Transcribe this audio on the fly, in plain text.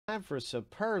Time for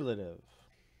superlative.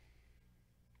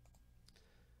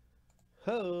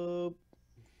 Hope.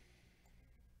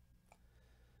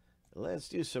 Let's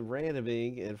do some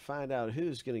randoming and find out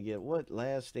who's going to get what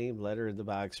last name letter in the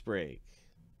box break.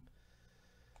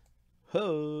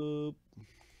 Hope.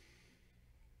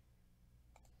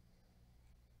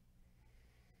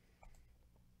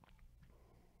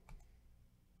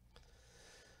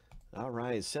 All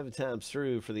right, 7 times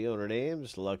through for the owner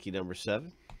names, lucky number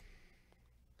 7.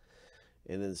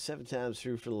 And then 7 times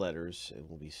through for the letters, and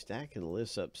we'll be stacking the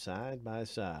lists up side by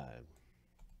side.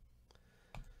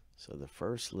 So the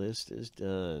first list is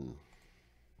done.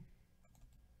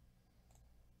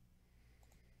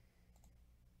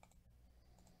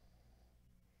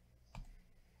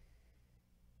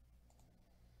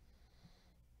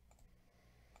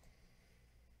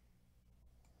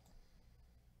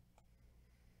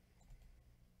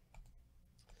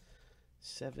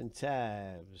 Seven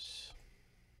tabs.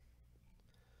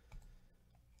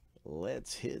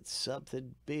 Let's hit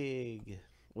something big.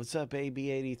 What's up,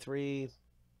 AB83?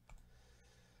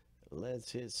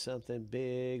 Let's hit something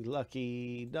big.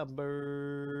 Lucky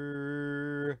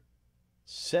number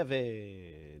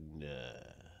 7.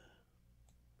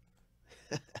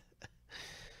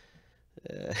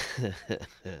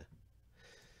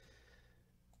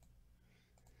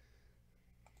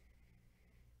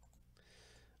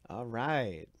 All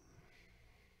right.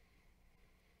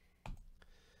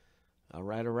 All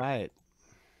right, all right.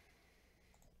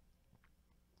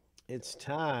 It's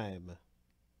time.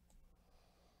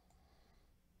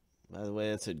 By the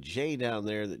way, that's a J down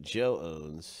there that Joe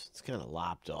owns. It's kind of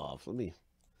lopped off. Let me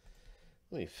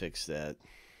fix that.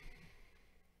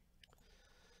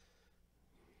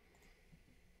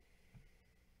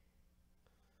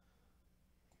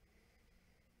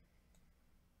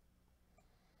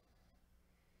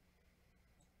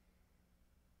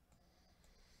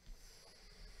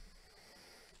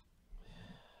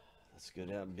 Let's go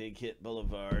down Big Hit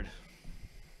Boulevard.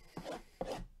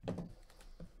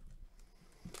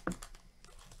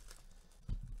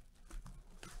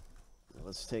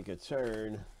 Let's take a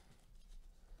turn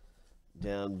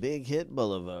down Big Hit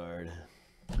Boulevard.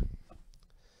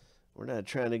 We're not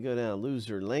trying to go down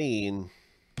loser lane.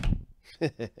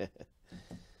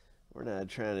 We're not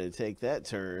trying to take that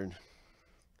turn.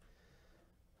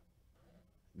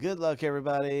 Good luck,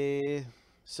 everybody.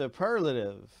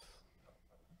 Superlative.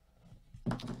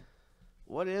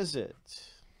 What is it?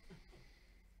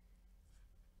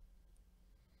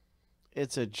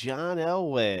 It's a John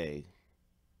Elway.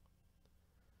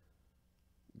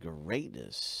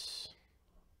 Greatness.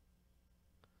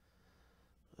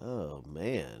 Oh,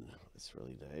 man. That's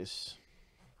really nice.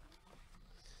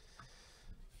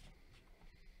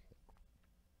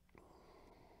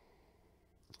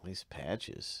 Nice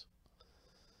patches.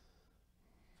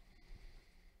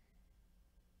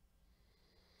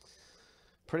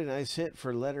 Pretty nice hit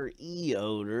for letter E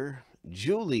owner,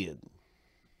 Julian.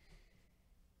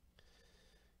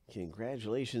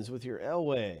 Congratulations with your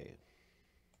Elway.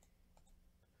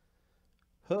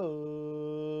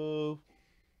 Ho.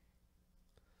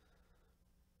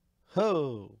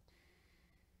 Ho.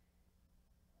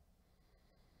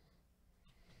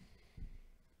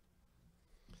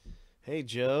 Hey,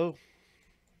 Joe.